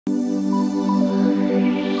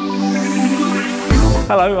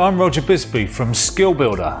Hello, I'm Roger Bisby from Skill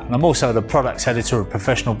Builder, and I'm also the products editor of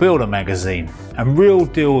Professional Builder magazine. And Real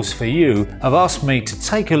Deals for You have asked me to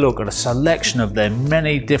take a look at a selection of their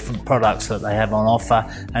many different products that they have on offer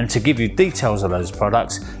and to give you details of those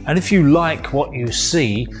products. And if you like what you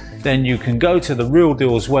see, then you can go to the Real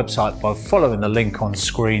Deals website by following the link on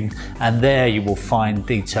screen, and there you will find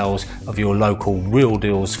details of your local Real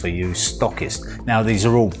Deals for You stockist. Now, these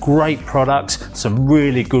are all great products, some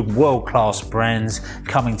really good world-class brands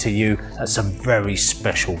coming to you at some very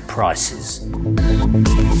special prices.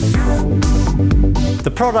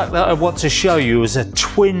 The product that I want to show you is a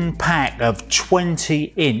twin pack of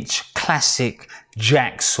 20-inch classic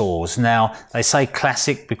jack saws. Now, they say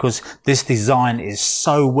classic because this design is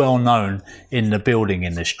so well known in the building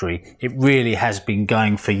industry. It really has been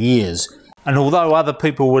going for years. And although other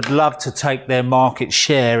people would love to take their market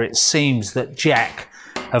share, it seems that Jack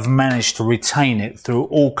have managed to retain it through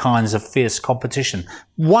all kinds of fierce competition.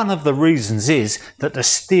 One of the reasons is that the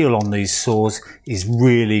steel on these saws is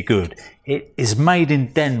really good. It is made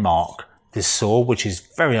in Denmark, this saw, which is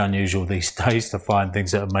very unusual these days to find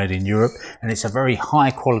things that are made in Europe, and it's a very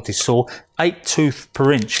high quality saw, 8 tooth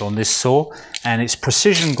per inch on this saw, and it's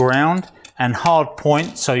precision ground and hard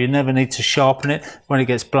point, so you never need to sharpen it. When it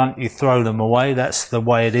gets blunt, you throw them away. That's the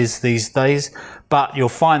way it is these days. But you'll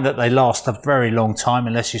find that they last a very long time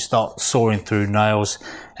unless you start sawing through nails.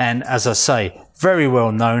 And as I say, very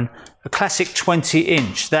well known. A classic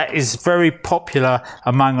 20-inch, that is very popular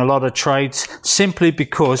among a lot of trades simply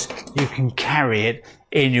because you can carry it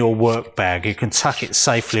in your work bag. You can tuck it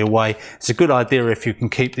safely away. It's a good idea if you can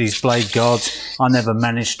keep these blade guards. I never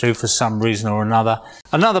managed to for some reason or another.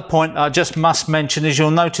 Another point I just must mention is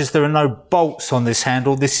you'll notice there are no bolts on this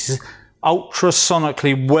handle. This is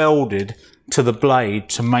ultrasonically welded to the blade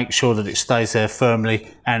to make sure that it stays there firmly,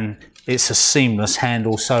 and it's a seamless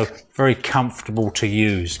handle, so very comfortable to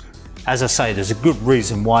use. As I say, there's a good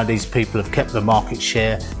reason why these people have kept the market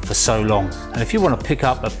share for so long. And if you want to pick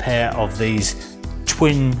up a pair of these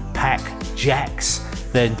twin pack jacks,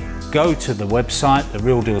 then go to the website, the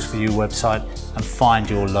Real Deals for You website, and find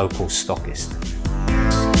your local stockist.